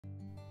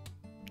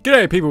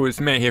G'day people,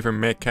 it's Matt here from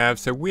Matt Carve.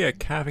 So we are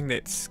carving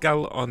that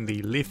skull on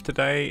the left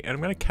today, and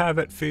I'm going to carve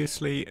it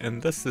firstly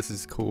in this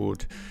is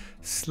called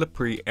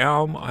Slippery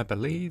Elm, I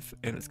believe,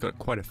 and it's got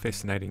quite a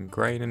fascinating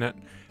grain in it.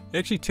 It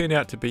actually turned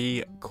out to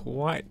be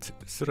quite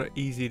sort of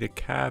easy to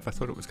carve. I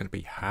thought it was going to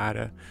be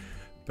harder,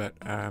 but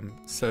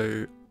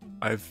so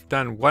I've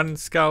done one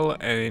skull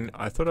and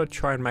I thought I'd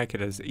try and make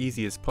it as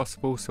easy as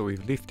possible. So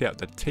we've left out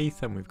the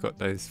teeth and we've got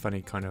those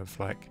funny kind of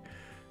like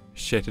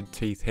shattered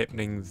teeth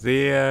happening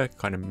there,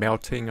 kind of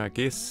melting, I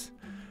guess,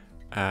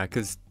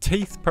 because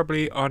teeth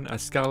probably on a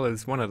skull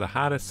is one of the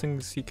hardest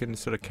things you can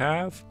sort of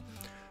carve.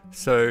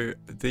 So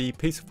the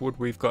piece of wood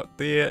we've got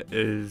there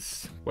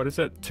is, what is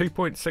it,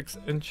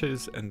 2.6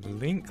 inches in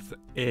length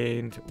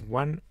and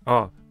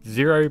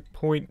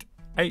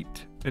 0.8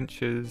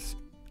 inches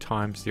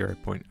times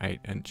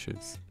 0.8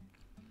 inches.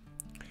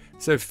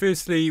 So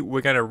firstly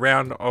we're going to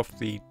round off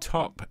the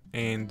top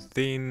and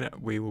then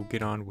we will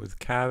get on with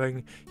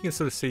carving. You can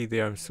sort of see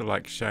there I'm sort of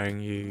like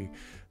showing you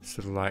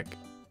sort of like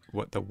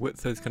what the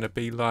width is going to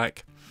be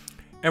like.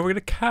 And we're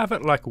going to carve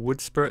it like a wood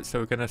spirit, so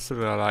we're going to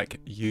sort of like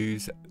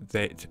use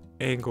that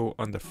angle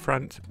on the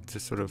front to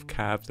sort of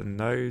carve the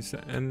nose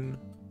in.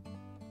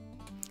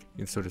 You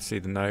can sort of see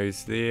the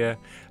nose there.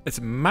 It's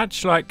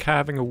much like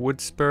carving a wood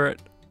spirit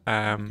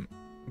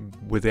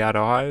without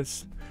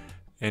eyes.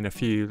 And a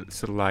few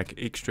sort of like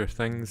extra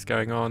things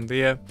going on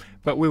there,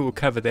 but we will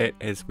cover that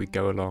as we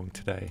go along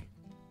today.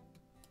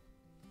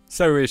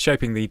 So we're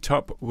shaping the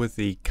top with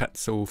the cut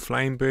saw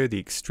flame burr, the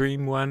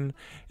extreme one,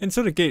 and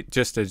sort of get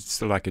just a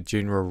sort of like a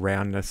general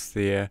roundness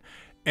there,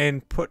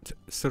 and put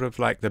sort of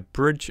like the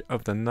bridge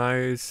of the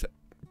nose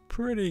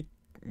pretty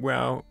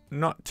well,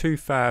 not too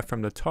far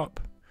from the top.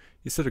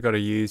 You sort of got to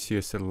use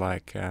your sort of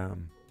like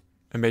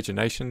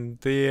imagination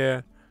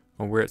there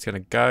on where it's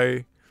going to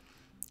go.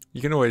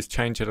 You can always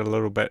change it a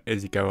little bit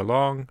as you go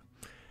along.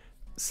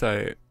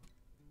 So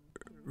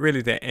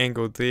really that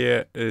angle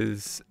there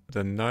is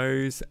the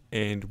nose,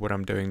 and what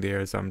I'm doing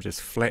there is I'm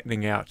just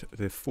flattening out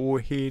the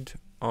forehead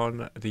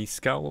on the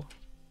skull.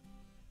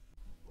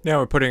 Now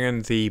we're putting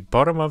in the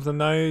bottom of the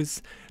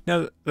nose.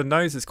 Now the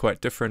nose is quite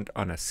different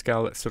on a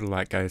skull. It sort of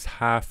like goes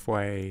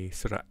halfway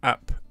sort of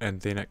up and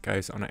then it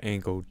goes on an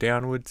angle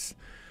downwards.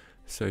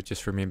 So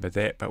just remember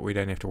that, but we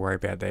don't have to worry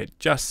about that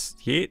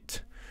just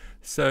yet.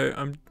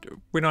 So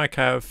when I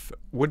carve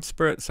wood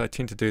spirits, I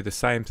tend to do the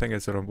same thing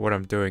as what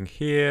I'm doing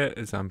here,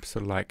 is I'm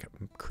sort of like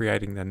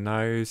creating the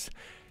nose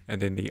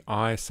and then the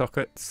eye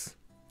sockets.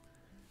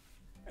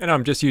 And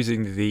I'm just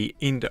using the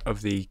end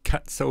of the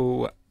cut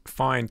saw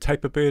fine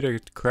taper burr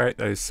to create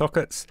those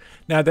sockets.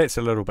 Now that's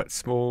a little bit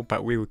small,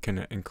 but we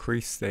can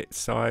increase that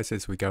size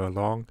as we go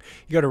along.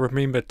 You got to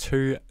remember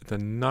too, the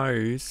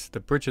nose, the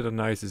bridge of the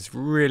nose is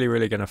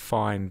really going to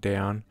fine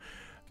down.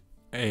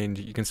 And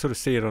you can sort of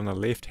see it on the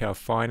left how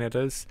fine it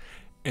is,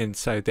 and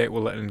so that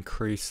will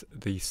increase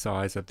the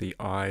size of the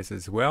eyes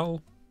as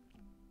well,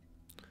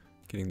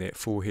 getting that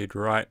forehead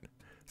right.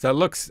 So it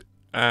looks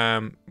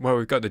well,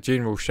 we've got the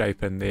general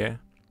shape in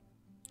there.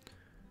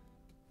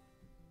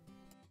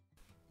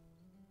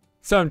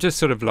 So I'm just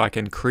sort of like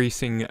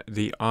increasing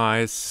the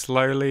eyes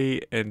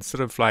slowly, and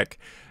sort of like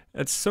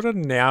it's sort of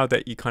now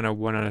that you kind of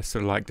want to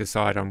sort of like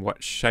decide on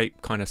what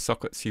shape kind of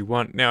sockets you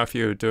want. Now if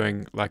you were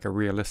doing like a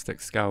realistic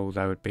skull,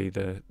 they would be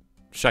the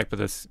shape of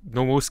this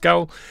normal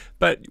skull,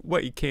 but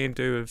what you can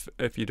do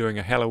if you're doing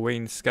a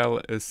Halloween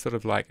skull is sort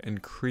of like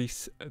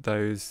increase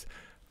those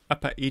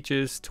upper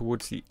edges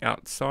towards the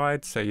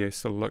outside, so you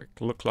sort of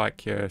look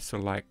like you're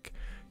sort of like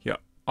your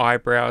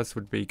eyebrows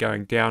would be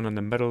going down in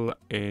the middle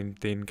and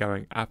then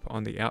going up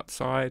on the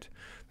outside,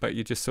 but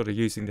you're just sort of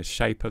using the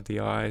shape of the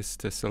eyes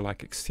to sort of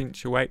like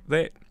accentuate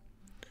that.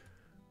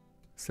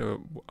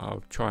 So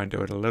I'll try and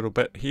do it a little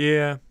bit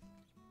here.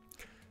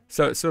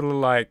 So it's sort of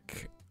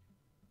like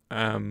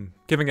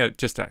giving it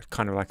just a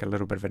kind of like a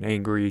little bit of an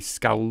angry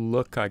skull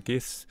look, I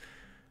guess.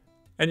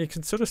 And you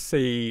can sort of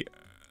see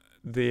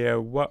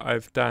there what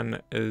I've done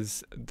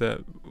is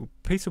the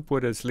piece of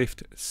wood is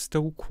left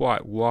still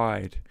quite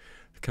wide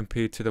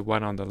compared to the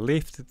one on the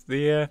left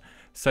there.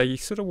 So you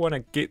sort of want to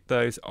get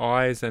those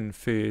eyes in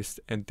first,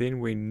 and then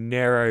we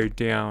narrow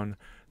down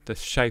the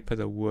shape of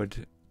the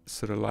wood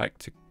sort of like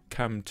to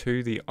come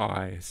to the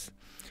eyes.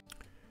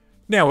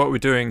 Now what we're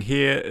doing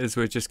here is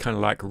we're just kind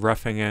of like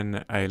roughing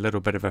in a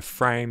little bit of a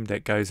frame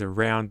that goes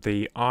around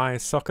the eye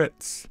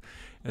sockets,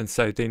 and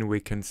so then we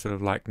can sort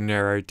of like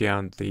narrow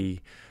down the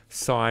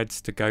sides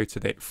to go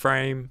to that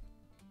frame.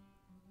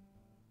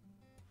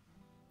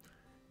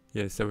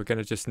 Yeah, so we're going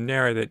to just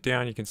narrow that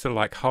down. You can sort of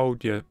like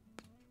hold your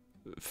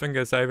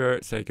fingers over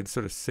it so you can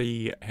sort of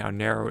see how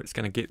narrow it's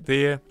going to get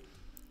there.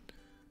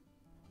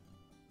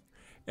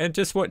 And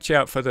just watch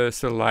out for the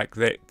sort of like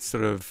that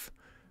sort of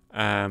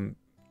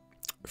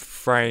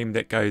frame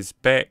that goes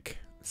back,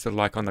 sort of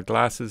like on the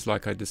glasses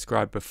like I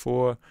described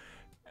before.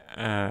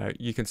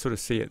 You can sort of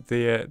see it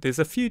there. There's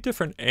a few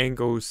different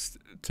angles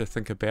to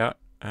think about.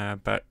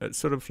 But it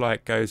sort of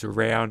like goes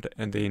around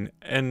and then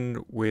in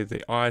where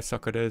the eye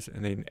socket is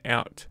and then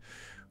out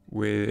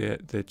where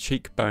the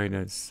cheekbone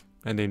is.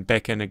 and then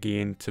back in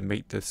again to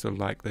meet the sort of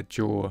like the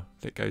jaw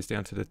that goes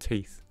down to the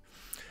teeth.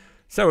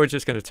 So we're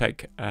just going to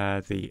take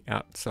the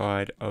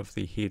outside of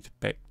the head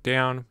back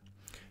down.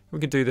 We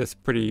can do this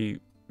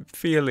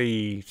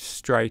fairly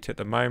straight at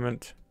the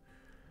moment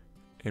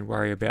and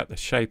worry about the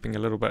shaping a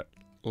little bit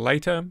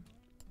later.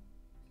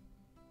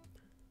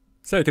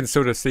 So you can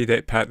sort of see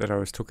that part that I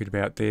was talking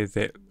about there,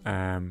 that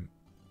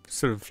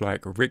sort of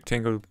like a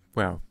rectangle,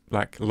 well,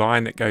 like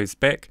line that goes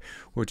back.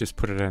 We'll just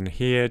put it in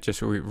here,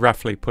 just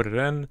roughly put it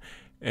in,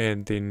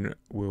 and then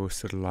we'll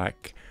sort of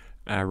like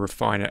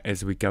refine it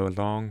as we go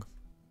along.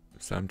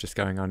 So I'm just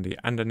going on the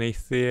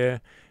underneath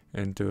there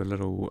and do a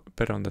little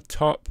bit on the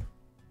top.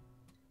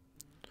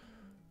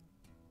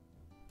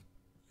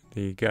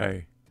 There you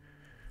go.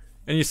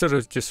 And you sort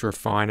of just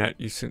refine it.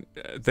 You see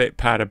that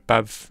part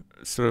above,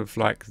 sort of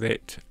like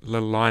that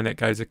little line that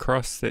goes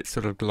across, that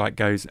sort of like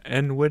goes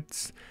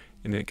inwards,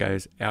 and then it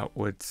goes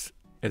outwards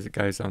as it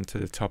goes onto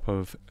the top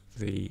of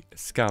the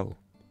skull.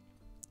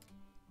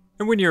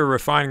 And when you're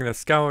refining the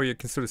skull, you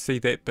can sort of see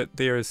that bit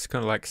there is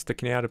kind of like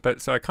sticking out a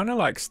bit. So I kind of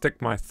like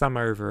stick my thumb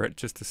over it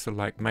just to sort of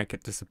like make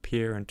it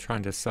disappear and try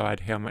and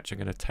decide how much I'm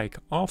going to take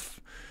off.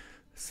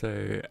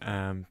 So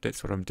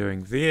that's what I'm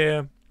doing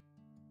there.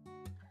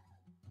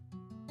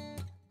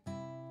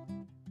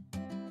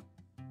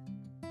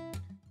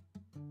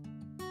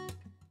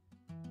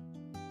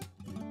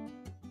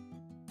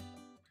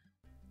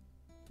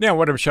 Now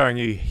what I'm showing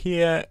you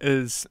here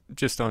is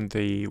just on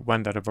the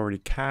one that I've already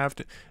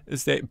carved,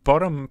 is that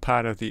bottom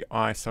part of the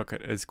eye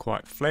socket is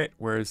quite flat,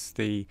 whereas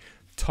the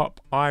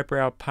top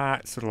eyebrow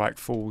part sort of like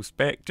falls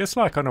back, just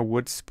like on a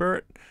wood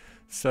spirit.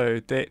 So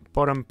that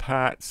bottom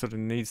part sort of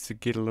needs to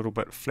get a little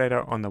bit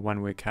flatter on the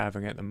one we're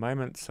carving at the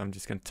moment. So I'm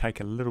just going to take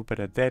a little bit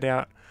of that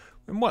out.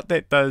 And what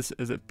that does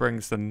is it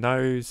brings the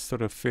nose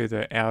sort of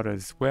further out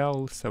as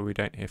well, so we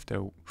don't have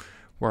to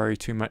worry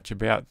too much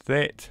about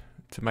that,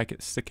 to make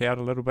it stick out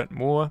a little bit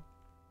more.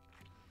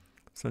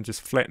 So I'm just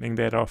flattening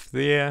that off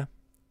there.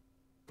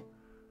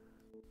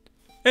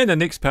 And the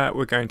next part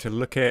we're going to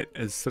look at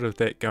is sort of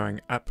that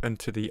going up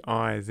into the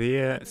eye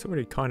there. It's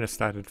already kind of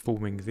started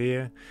forming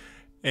there.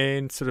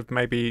 And sort of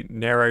maybe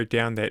narrow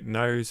down that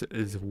nose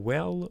as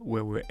well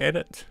where we're at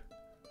it.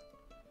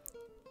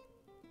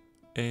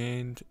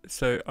 And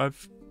so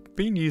I've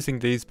been using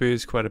these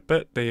burrs quite a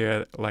bit. They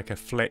are like a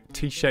flat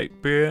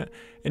T-shaped burr,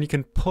 and you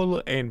can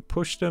pull and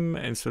push them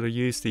and sort of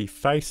use the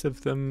face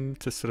of them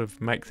to sort of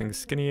make things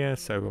skinnier.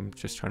 So I'm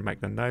just trying to make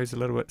the nose a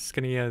little bit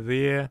skinnier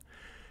there,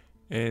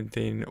 and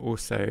then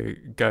also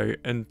go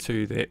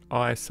into that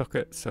eye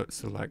socket so it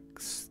sort of like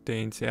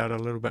stands out a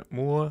little bit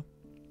more.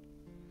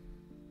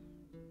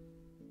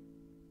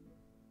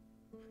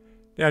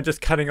 Now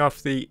just cutting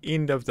off the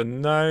end of the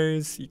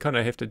nose, you kind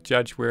of have to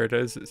judge where it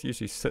is. It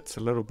usually sits a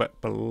little bit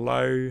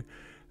below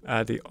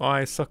the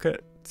eye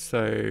socket,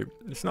 so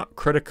it's not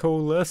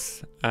critical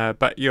this,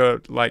 but you're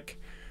like,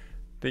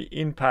 the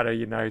end part of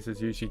your nose is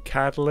usually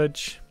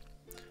cartilage.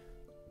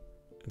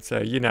 And so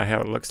you know how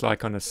it looks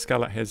like on a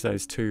skull, it has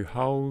those two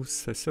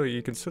holes. So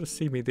you can sort of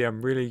see me there,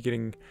 I'm really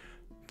getting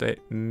that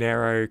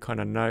narrow kind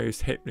of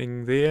nose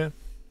happening there.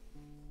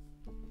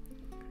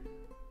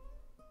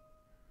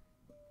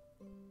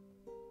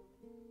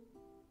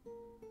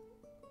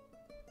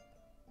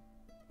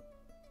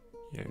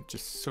 Yeah,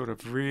 just sort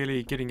of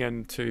really getting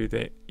into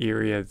that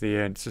area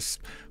there and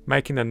just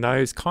making the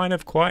nose kind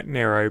of quite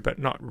narrow, but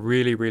not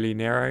really, really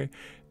narrow.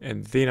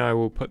 And then I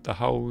will put the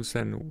holes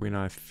in when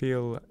I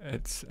feel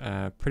it's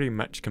pretty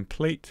much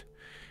complete,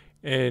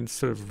 and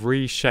sort of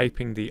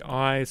reshaping the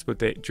eyes with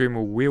that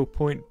Dremel wheel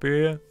point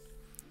burr.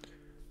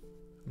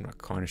 I'm not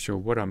kind of sure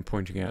what I'm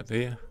pointing out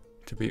there,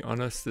 to be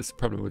honest. This is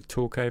probably with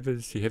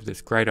talkovers. You have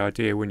this great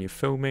idea when you're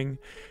filming.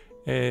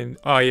 And,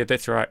 oh yeah,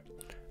 that's right.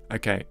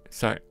 Okay,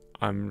 so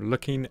I'm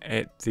looking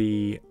at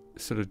the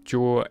sort of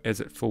jaw as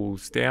it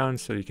falls down,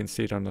 so you can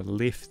see it on the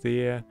left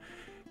there,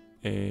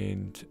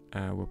 and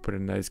we'll put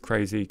in those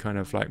crazy kind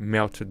of like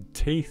melted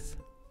teeth.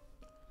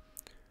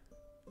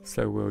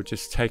 So we'll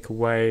just take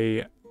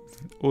away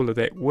all of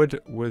that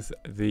wood with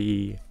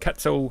the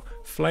Cutzel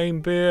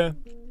flame burr.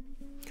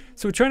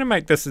 So we're trying to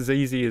make this as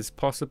easy as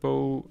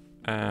possible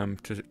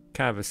to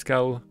carve a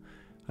skull.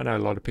 I know a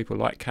lot of people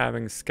like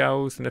carving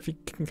skulls, and if you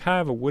can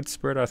carve a wood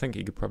spirit, I think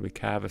you could probably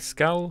carve a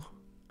skull.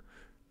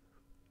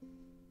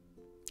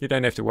 You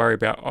don't have to worry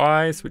about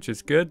eyes, which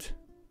is good.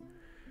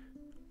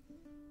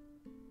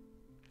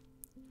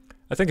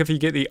 I think if you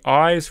get the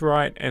eyes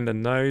right and the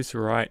nose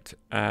right,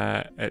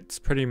 it's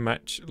pretty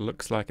much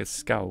looks like a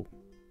skull.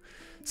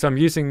 So I'm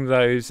using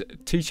those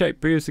T-shaped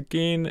burrs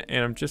again,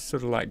 and I'm just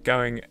sort of like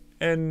going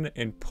in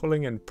and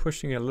pulling and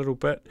pushing a little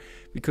bit,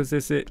 because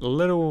there's that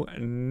little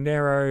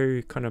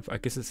narrow kind of, I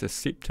guess it's a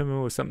septum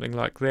or something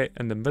like that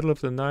in the middle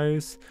of the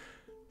nose,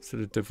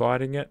 sort of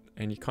dividing it,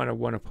 and you kind of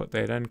want to put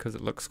that in because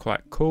it looks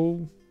quite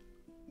cool.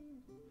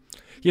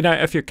 You know,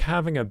 if you're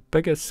carving a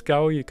bigger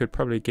skull, you could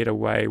probably get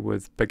away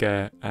with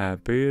bigger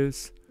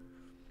burrs.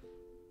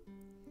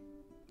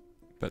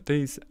 But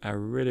these are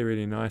really,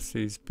 really nice,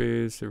 these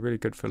burrs. They're really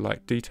good for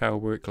like detail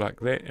work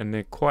like that, and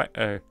they're quite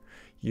a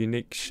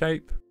unique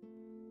shape.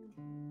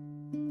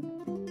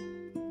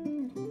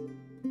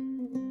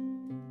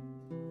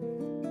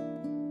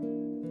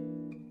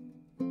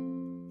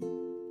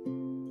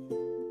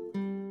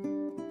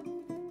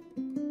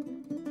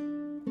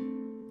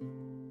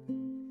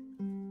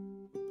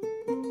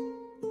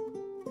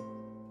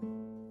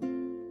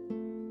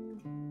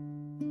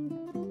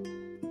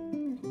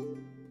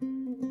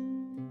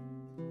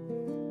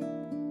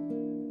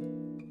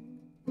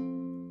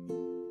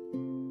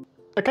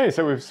 Okay,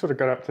 so we've sort of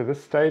got up to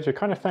this stage. I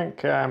kind of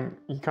think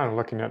you're kind of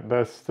looking at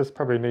this. This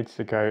probably needs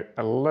to go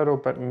a little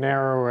bit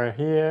narrower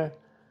here,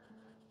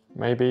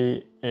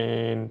 maybe,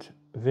 and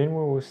then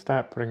we will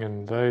start putting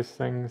in those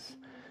things.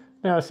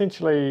 Now,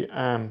 essentially,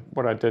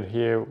 what I did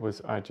here was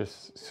I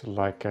just sort of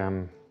like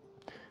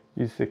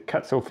used the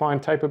cut saw fine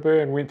taper burr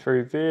and went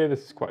through there.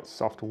 This is quite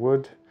soft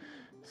wood,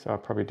 so I'll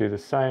probably do the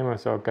same.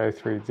 So I'll go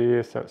through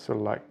there, so it sort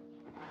of like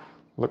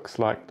looks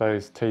like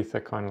those teeth are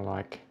kind of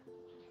like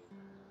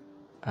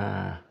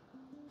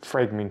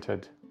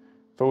fragmented.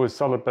 If it was a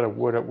solid bit of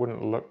wood, it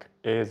wouldn't look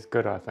as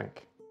good, I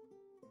think.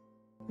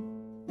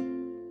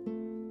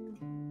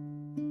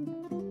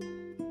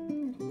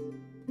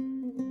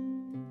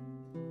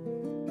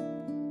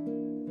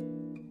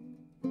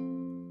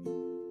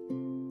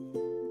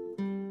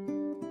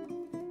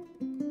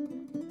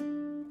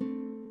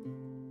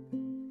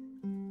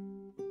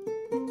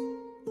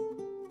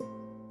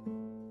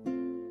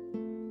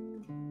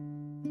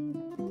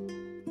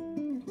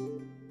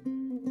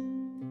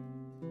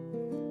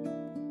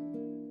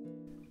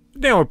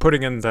 Now we're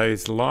putting in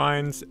those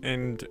lines,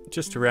 and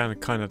just around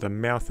kind of the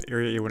mouth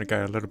area you want to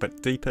go a little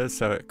bit deeper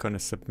so it kind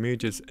of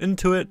submerges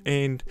into it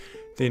and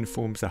then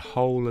forms a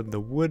hole in the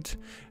wood.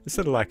 It's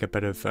sort of like a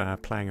bit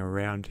of playing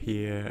around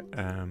here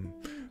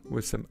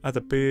with some other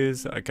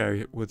burrs. I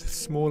go with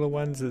smaller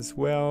ones as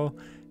well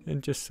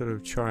and just sort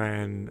of try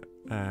and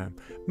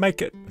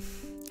make it.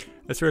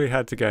 It's really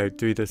hard to go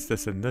do this,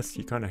 this and this.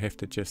 You kind of have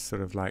to just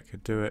sort of like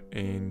do it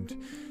and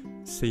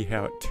see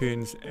how it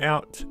turns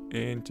out,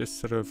 and just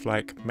sort of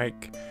like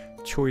make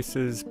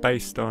choices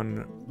based on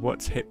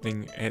what's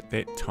happening at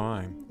that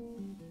time.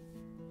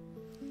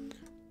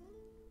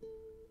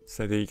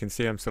 So there you can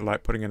see I'm sort of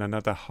like putting in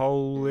another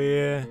hole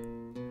there,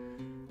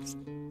 just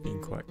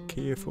being quite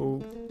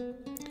careful.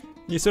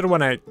 You sort of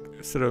want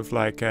to sort of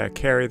like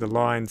carry the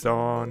lines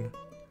on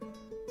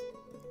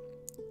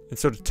and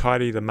sort of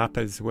tidy them up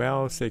as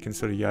well, so you can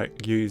sort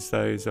of use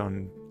those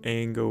on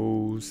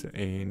angles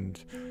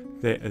and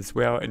that as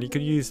well. And you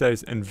could use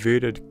those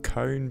inverted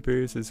cone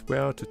burrs as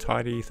well to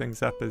tidy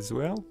things up as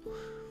well,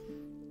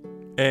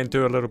 and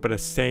do a little bit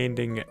of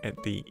sanding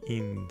at the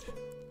end.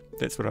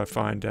 That's what I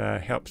find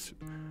helps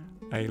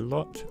a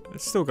lot.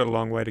 It's still got a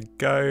long way to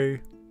go.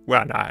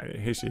 Well, no,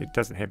 actually it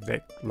doesn't have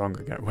that long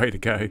way to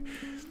go.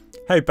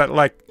 Hey, but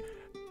like,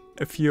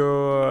 if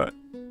you're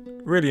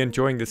really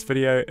enjoying this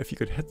video, if you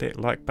could hit that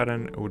like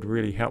button, it would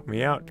really help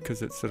me out,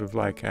 because it sort of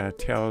like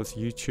tells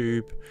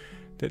YouTube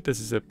that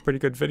this is a pretty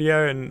good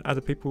video and other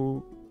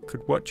people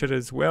could watch it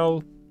as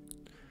well.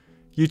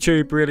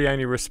 YouTube really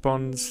only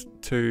responds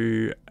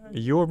to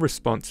your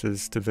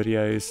responses to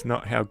videos,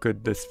 not how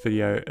good this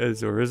video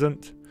is or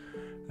isn't.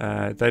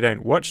 They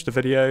don't watch the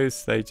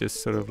videos, they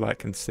just sort of like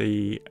can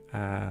see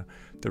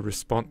the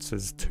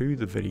responses to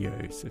the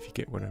videos, if you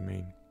get what I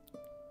mean.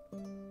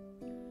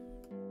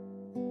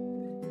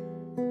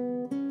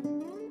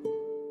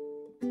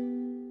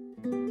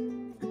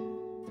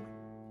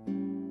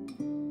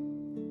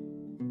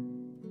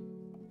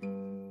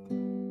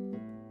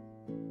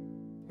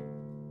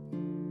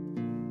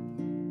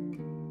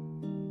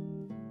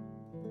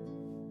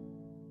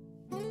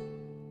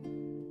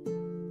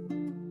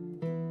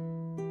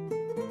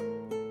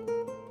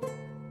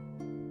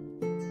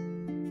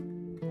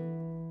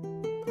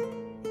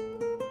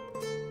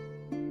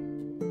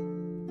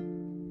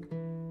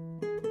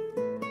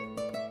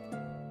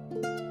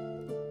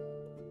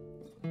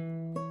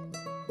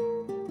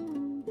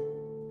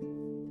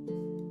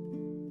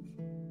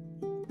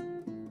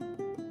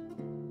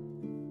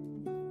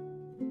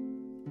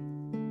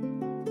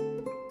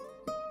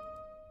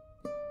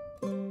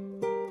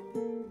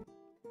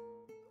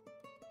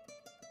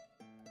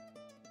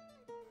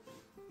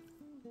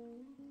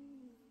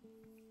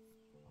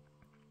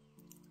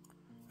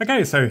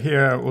 Okay, so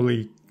here are all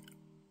the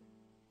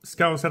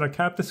skulls that I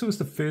carved. This was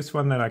the first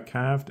one that I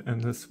carved,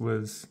 and this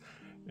was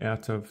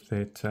out of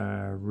that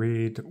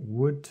red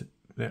wood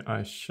that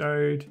I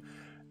showed.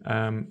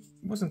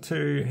 Wasn't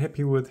too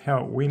happy with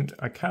how it went.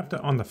 I carved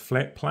it on the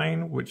flat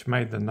plane, which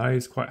made the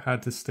nose quite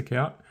hard to stick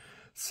out.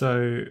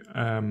 So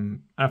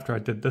after I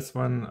did this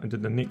one, I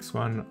did the next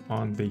one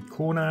on the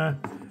corner.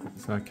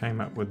 So I came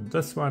up with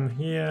this one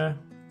here.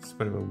 It's a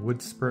bit of a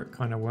wood spirit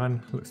kind of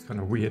one. Looks kind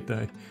of weird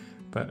though.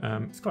 But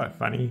it's quite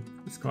funny,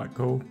 it's quite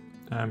cool.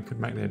 Could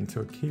make that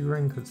into a key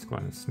ring because it's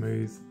quite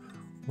smooth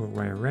all the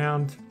way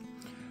around.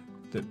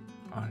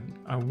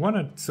 I want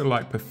to sort of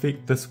like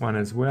perfect this one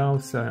as well,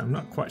 so I'm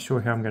not quite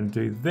sure how I'm going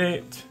to do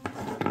that.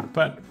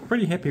 But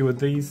pretty happy with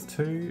these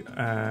two.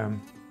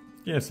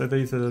 Yeah, so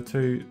these are the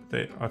two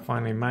that I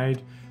finally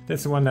made.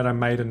 That's the one that I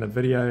made in the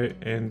video,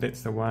 and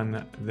that's the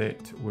one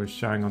that was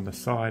showing on the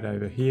side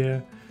over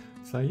here.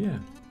 So yeah.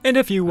 And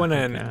if you want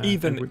an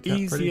even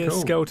easier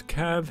skull to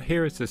carve,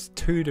 here is this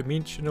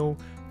two-dimensional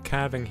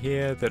carving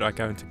here that I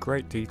go into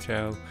great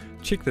detail.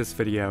 Check this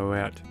video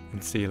out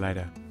and see you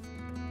later.